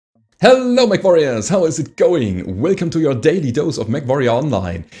Hello Mechwarriors, how is it going? Welcome to your daily dose of Mechwarrior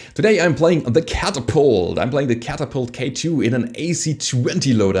Online. Today I'm playing the Catapult. I'm playing the Catapult K2 in an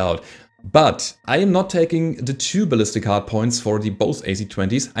AC20 loadout. But I am not taking the 2 ballistic hardpoints for the both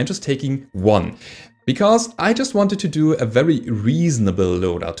AC20s, I'm just taking 1. Because I just wanted to do a very reasonable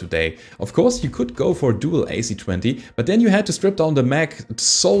loadout today. Of course, you could go for dual AC20, but then you had to strip down the mech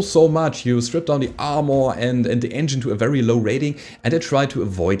so much. You stripped down the armor and the engine to a very low rating, and I tried to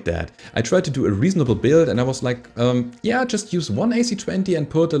avoid that. I tried to do a reasonable build, and I was like, yeah, just use 1 AC20 and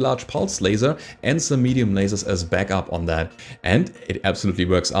put a large pulse laser and some medium lasers as backup on that. And it absolutely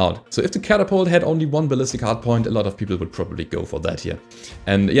works out. So if the Catapult had only 1 ballistic hardpoint, a lot of people would probably go for that here.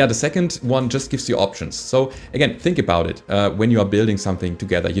 And yeah, the second one just gives you options. So again, think about it when you are building something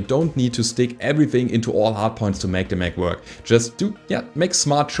together. You don't need to stick everything into all hardpoints to make the mech work. Just make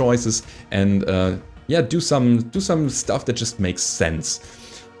smart choices and do some stuff that just makes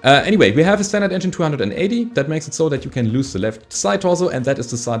sense. Anyway, we have a standard engine 280. That makes it so that you can lose the left side torso, and that is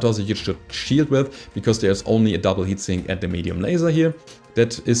the side torso you should shield with, because there's only a double heatsink and the medium laser here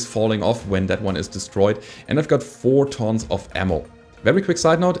that is falling off when that one is destroyed. And I've got 4 tons of ammo. Very quick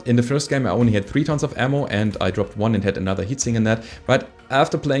side note, in the first game I only had 3 tons of ammo and I dropped 1 and had another heatsink in that. But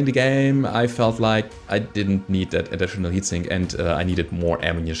after playing the game I felt like I didn't need that additional heatsink and I needed more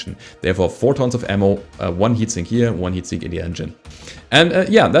ammunition. Therefore 4 tons of ammo, 1 heatsink here, 1 heatsink in the engine. And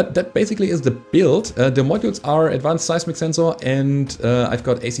yeah, that basically is the build. The modules are advanced seismic sensor and I've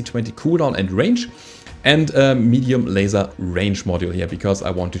got AC20 cooldown and range. And a medium laser range module here, because I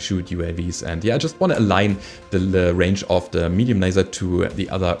want to shoot UAVs. And yeah, I just want to align the range of the medium laser to the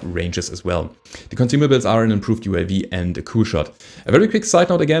other ranges as well. The consumables are an improved UAV and a cool shot. A very quick side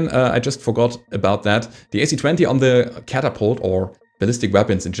note again, I just forgot about that. The AC20 on the Catapult, or ballistic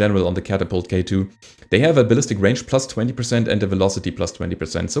weapons in general on the Catapult K2, they have a ballistic range plus 20% and a velocity plus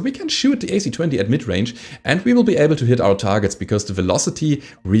 20%. So we can shoot the AC20 at mid-range and we will be able to hit our targets, because the velocity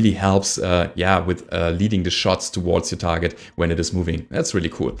really helps with leading the shots towards your target when it is moving. That's really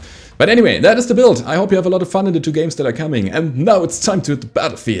cool. But anyway, that is the build. I hope you have a lot of fun in the 2 games that are coming. And now it's time to hit the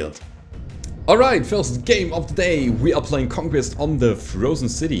battlefield. Alright, first game of the day, we are playing Conquest on the Frozen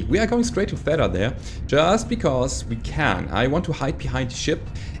City. We are going straight to Ther there, just because we can. I want to hide behind the ship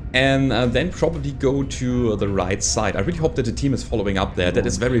and then probably go to the right side. I really hope that the team is following up there. That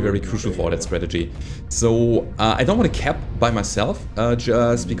is very crucial for that strategy. So I don't want to cap by myself,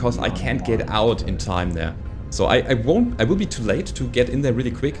 just because I can't get out in time there. So I will be too late to get in there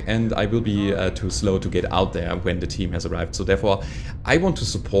really quick, and I will be too slow to get out there when the team has arrived. So therefore I want to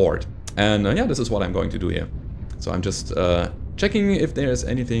support. And yeah, this is what I'm going to do here. So I'm just checking if there's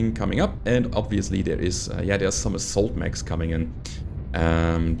anything coming up, and obviously there is, there's some assault mechs coming in.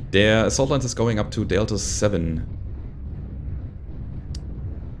 Their assault lines is going up to Delta 7.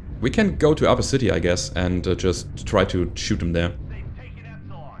 We can go to Upper City, I guess, and just try to shoot them there.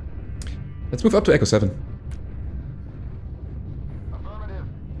 Let's move up to Echo 7.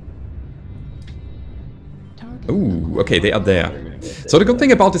 Ooh, okay, they are there. So the good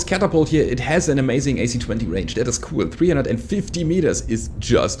thing about this Catapult here, it has an amazing AC20 range. That is cool. 350 meters is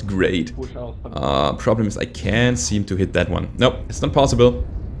just great. Problem is I can't seem to hit that one. Nope, it's not possible.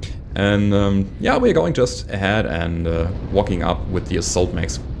 And yeah, we're going just ahead and walking up with the assault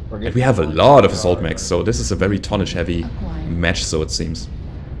mechs. And we have a lot of assault mechs, so this is a very tonnage heavy match, so it seems.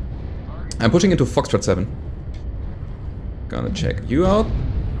 I'm pushing into Foxtrot 7. Gonna check you out.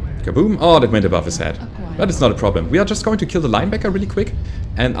 Kaboom! Oh, that went above his head. But it's not a problem. We are just going to kill the linebacker really quick.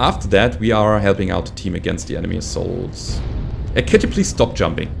 And after that, we are helping out the team against the enemy assaults. Could you please stop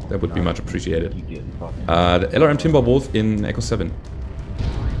jumping? That would be much appreciated. The LRM Timberwolf in Echo 7.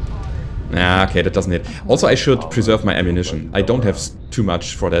 Ah, okay, that doesn't hit. Also, I should preserve my ammunition. I don't have too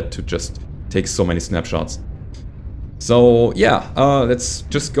much for that to just take so many snapshots. So, yeah, let's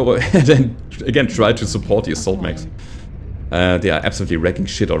just go ahead and again try to support the assault mechs. They are absolutely wrecking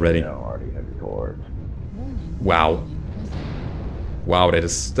shit already. Wow. Wow, that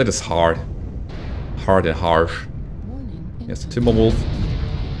is hard. Hard and harsh. Yes, the Timberwolf.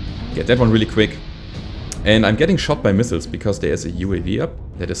 Get that one really quick. And I'm getting shot by missiles because there is a UAV up.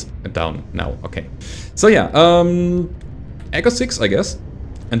 That is down now. Okay. So yeah, Echo 6, I guess.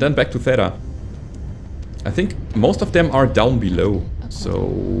 And then back to Ther. I think most of them are down below.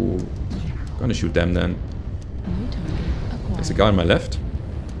 So gonna shoot them then. There's a guy on my left.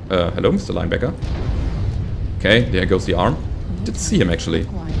 Hello, Mr. Linebacker. Okay, there goes the arm. Didn't see him actually.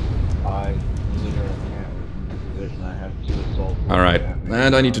 Alright,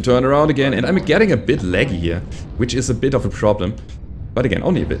 and I need to turn around again, and I'm getting a bit laggy here, which is a bit of a problem. But again,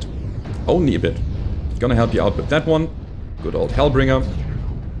 only a bit. Only a bit. Gonna help you out with that one. Good old Hellbringer.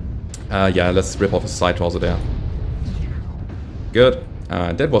 Yeah, let's rip off his side torso there. Good.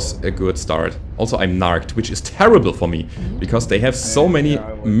 That was a good start. Also, I'm narked, which is terrible for me, because they have so many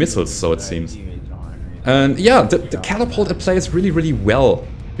missiles, so it seems. And yeah, the Catapult it plays really, really well,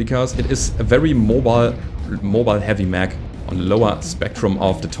 because it is a very mobile heavy mech on the lower spectrum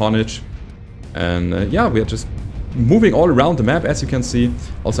of the tonnage. And yeah, we are just moving all around the map, as you can see.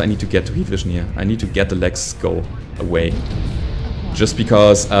 Also, I need to get to heat vision here. I need to get the legs go away. Just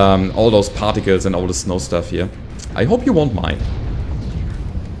because all those particles and all the snow stuff here. I hope you won't mind.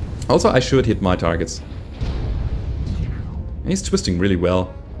 Also, I should hit my targets. He's twisting really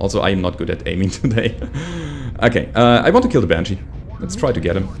well. Also, I am not good at aiming today. Okay, I want to kill the Banshee. Let's try to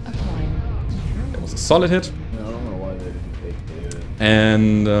get him. That was a solid hit.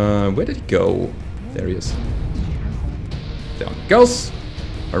 And where did he go? There he is. Down he goes.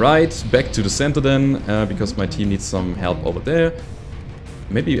 Alright, back to the center then, because my team needs some help over there.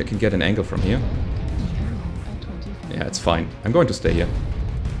 Maybe I can get an angle from here. Yeah, it's fine. I'm going to stay here.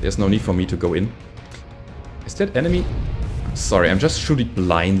 There's no need for me to go in. Is that enemy? Sorry, I'm just shooting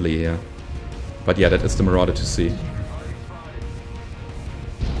blindly here. But yeah, that is the Marauder to see.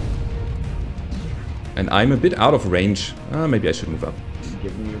 And I'm a bit out of range. Maybe I should move up.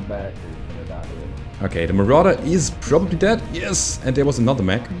 Give me your back or you're gonna die. Okay, the Marauder is probably dead. Yes! And there was another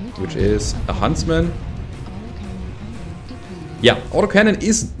mech, which is a Huntsman. Yeah, autocannon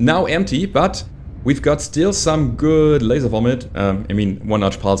is now empty, but we've got still some good laser vomit. I mean,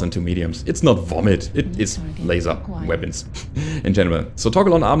 1-notch pulse and 2 mediums. It's not vomit, it is laser weapons in general. So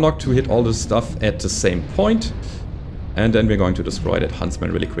toggle on arm lock to hit all this stuff at the same point. And then we're going to destroy that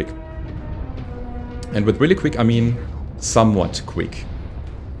Huntsman really quick. And with really quick, I mean somewhat quick.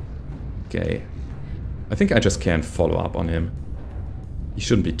 Okay. I think I just can't follow up on him. He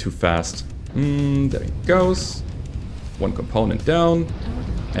shouldn't be too fast. There he goes. One component down.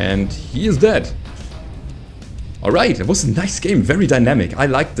 And he is dead. Alright, it was a nice game, very dynamic. I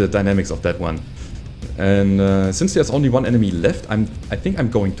like the dynamics of that one. And since there's only one enemy left, I think I'm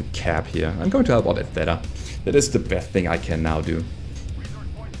going to cap here. I'm going to help out at ther. That is the best thing I can now do.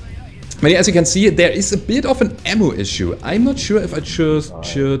 But yeah, as you can see, there is a bit of an ammo issue. I'm not sure if I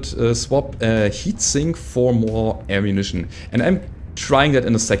should swap heatsink for more ammunition. And I'm trying that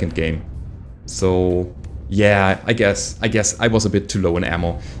in the second game. So yeah, I guess I was a bit too low in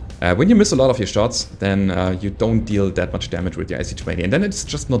ammo. When you miss a lot of your shots, then you don't deal that much damage with your AC20, and then it's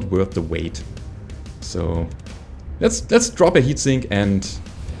just not worth the wait. So let's drop a heatsink and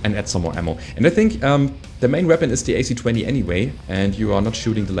add some more ammo. And I think the main weapon is the AC20 anyway, and you are not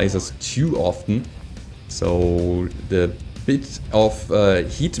shooting the lasers too often. So the bit of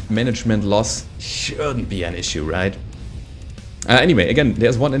heat management loss shouldn't be an issue, right? Anyway, again,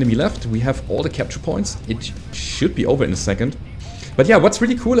 there's one enemy left. We have all the capture points. It should be over in a second. But yeah, what's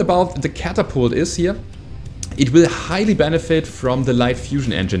really cool about the Catapult is here, it will highly benefit from the light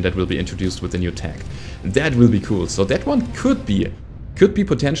fusion engine that will be introduced with the new tech. That will be cool. So that one could be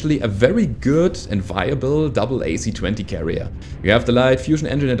potentially a very good and viable double AC20 carrier. You have the light fusion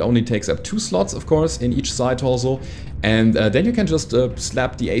engine that only takes up 2 slots, of course, in each side torso. And then you can just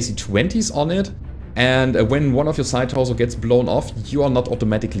slap the AC20s on it. And when one of your side torso gets blown off, you are not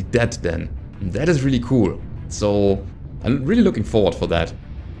automatically dead then. That is really cool. So I'm really looking forward for that.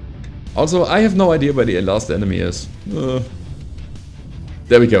 Also, I have no idea where the last enemy is.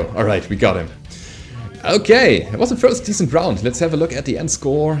 There we go. Alright, we got him. Okay, it was the first decent round. Let's have a look at the end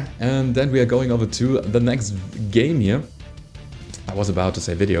score. And then we are going over to the next game here. I was about to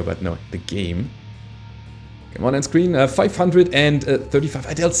say video, but no, the game. Come on, end screen. 535.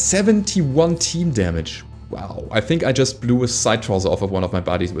 I dealt 71 team damage. Wow, I think I just blew a side torso off of one of my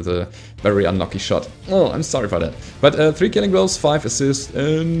buddies with a very unlucky shot. Oh, I'm sorry for that. But 3 killing blows, 5 assists,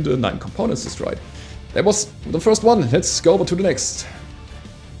 and 9 components destroyed. That was the first one. Let's go over to the next.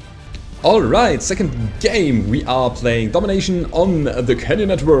 Alright, second game. We are playing Domination on the Canyon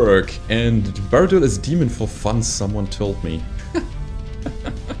Network. And Baradul is demon for fun, someone told me.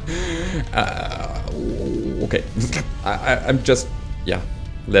 Okay, I'm just, yeah,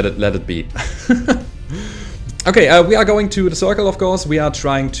 let it be. Okay, we are going to the circle, of course. We are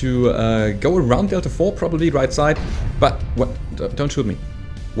trying to go around Delta 4, probably right side. But what? Don't shoot me.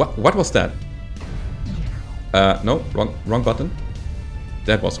 What was that? No, wrong button.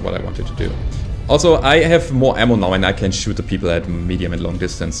 That was what I wanted to do. Also, I have more ammo now and I can shoot the people at medium and long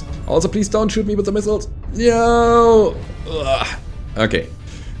distance. Also, please don't shoot me with the missiles. No. Ugh. Okay.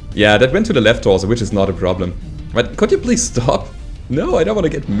 Yeah, that went to the left torso, which is not a problem. But could you please stop? No, I don't want to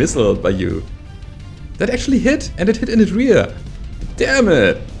get missiled by you. That actually hit, and it hit in its rear. Damn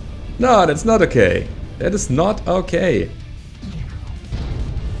it! No, that's not okay. That is not okay.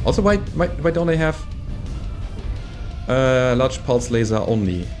 Also, why don't I have large pulse laser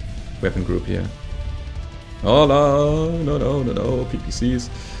only weapon group here? Oh no, PPCs.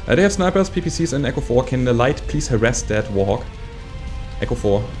 They have snipers, PPCs, and Echo 4. Can the light please harass that warhawk? Echo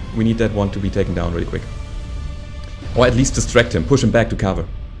 4, we need that one to be taken down really quick. Or at least distract him, push him back to cover.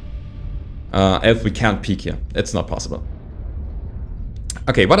 Else we can't peek here. It's not possible.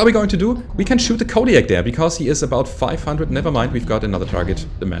 Okay, what are we going to do? We can shoot the Kodiak there, because he is about 500. Never mind, we've got another target,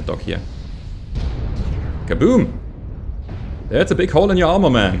 the Mad Dog here. Kaboom! That's a big hole in your armor,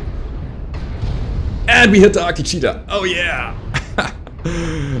 man. And we hit the Arctic Cheetah. Oh yeah!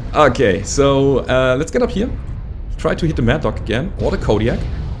 Okay, so let's get up here. Try to hit the Mad Dog again, or the Kodiak,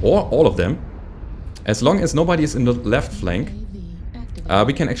 or all of them. As long as nobody is in the left flank,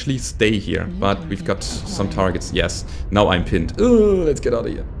 we can actually stay here. But we've got some targets. Yes, now I'm pinned. Let's get out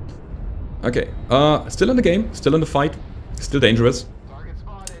of here. Okay, still in the game, still in the fight, still dangerous.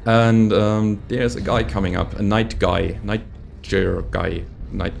 And there's a guy coming up, a night guy, night guy.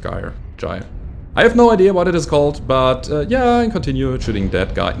 I have no idea what it is called, but yeah, I continue shooting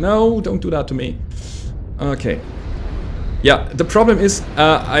that guy. No, don't do that to me. Okay. Yeah, the problem is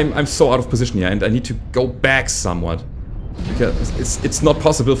I'm so out of position here, and I need to go back somewhat. Because it's not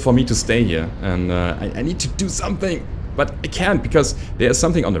possible for me to stay here, and I need to do something. But I can't, because there's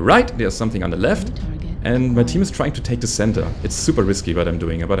something on the right, there's something on the left, and my team is trying to take the center. It's super risky what I'm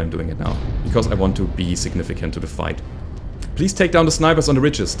doing, but I'm doing it now. Because I want to be significant to the fight. Please take down the snipers on the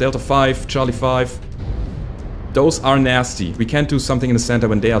ridges. Delta 5, Charlie 5. Those are nasty. We can't do something in the center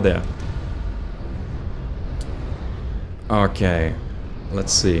when they are there. Okay.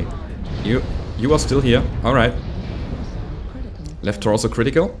 Let's see. You are still here. Alright. Left torso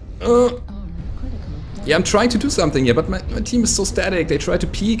critical. Yeah, I'm trying to do something here, but my team is so static. They try to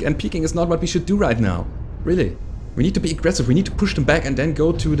peek, and peeking is not what we should do right now. Really. We need to be aggressive. We need to push them back and then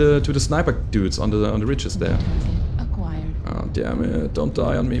go to the sniper dudes on the ridges there. Oh, damn it. Don't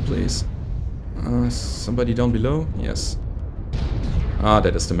die on me, please. Somebody down below? Yes. Ah,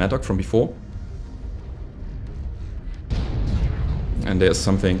 that is the Mad Dog from before. And there's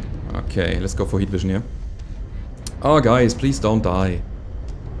something. Okay, let's go for heat vision here. Oh, guys, please don't die.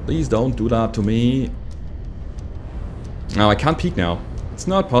 Please don't do that to me. No, I can't peek now. It's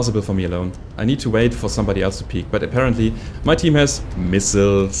not possible for me alone. I need to wait for somebody else to peek. But apparently, my team has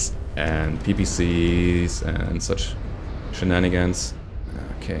missiles and PPCs and such shenanigans.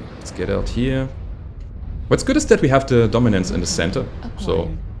 Okay, let's get out here. What's good is that we have the dominance in the center.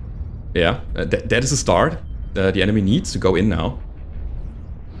 So, yeah, that is a start. The enemy needs to go in now.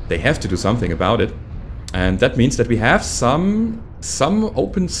 They have to do something about it. And that means that we have some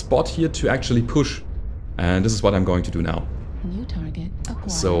open spot here to actually push. And this is what I'm going to do now. New target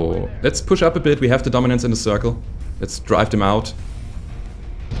acquired. So let's push up a bit. We have the dominance in the circle. Let's drive them out.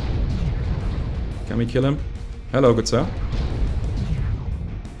 Can we kill him? Hello, good sir.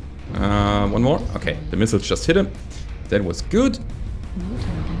 One more. Okay, the missiles just hit him. That was good.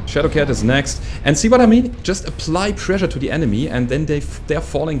 Shadowcat is next. And see what I mean? Just apply pressure to the enemy, and then they're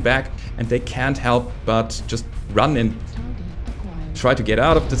falling back and they can't help but just run and try to get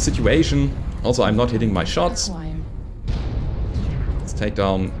out of the situation. Also, I'm not hitting my shots. Let's take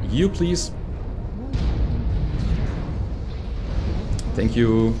down you, please. Thank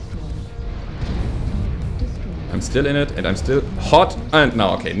you. I'm still in it, and I'm still hot. And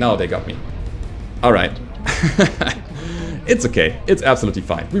now, okay, now they got me. Alright. It's okay. It's absolutely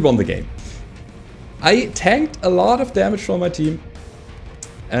fine. We won the game. I tanked a lot of damage from my team.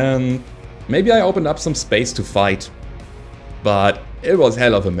 And maybe I opened up some space to fight. But it was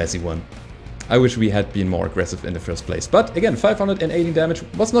hell of a messy one. I wish we had been more aggressive in the first place. But again, 518 damage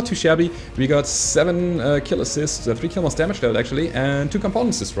was not too shabby. We got 7 kill assists, 3 kill mass damage load actually, and 2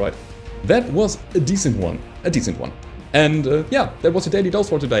 components destroyed. That was a decent one. And yeah, that was your daily dose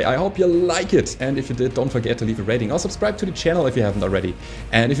for today. I hope you like it. And if you did, don't forget to leave a rating or subscribe to the channel if you haven't already.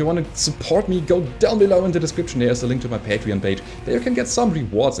 And if you want to support me, go down below in the description. There's a link to my Patreon page. There you can get some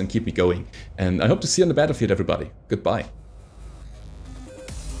rewards and keep me going. And I hope to see you on the battlefield, everybody. Goodbye.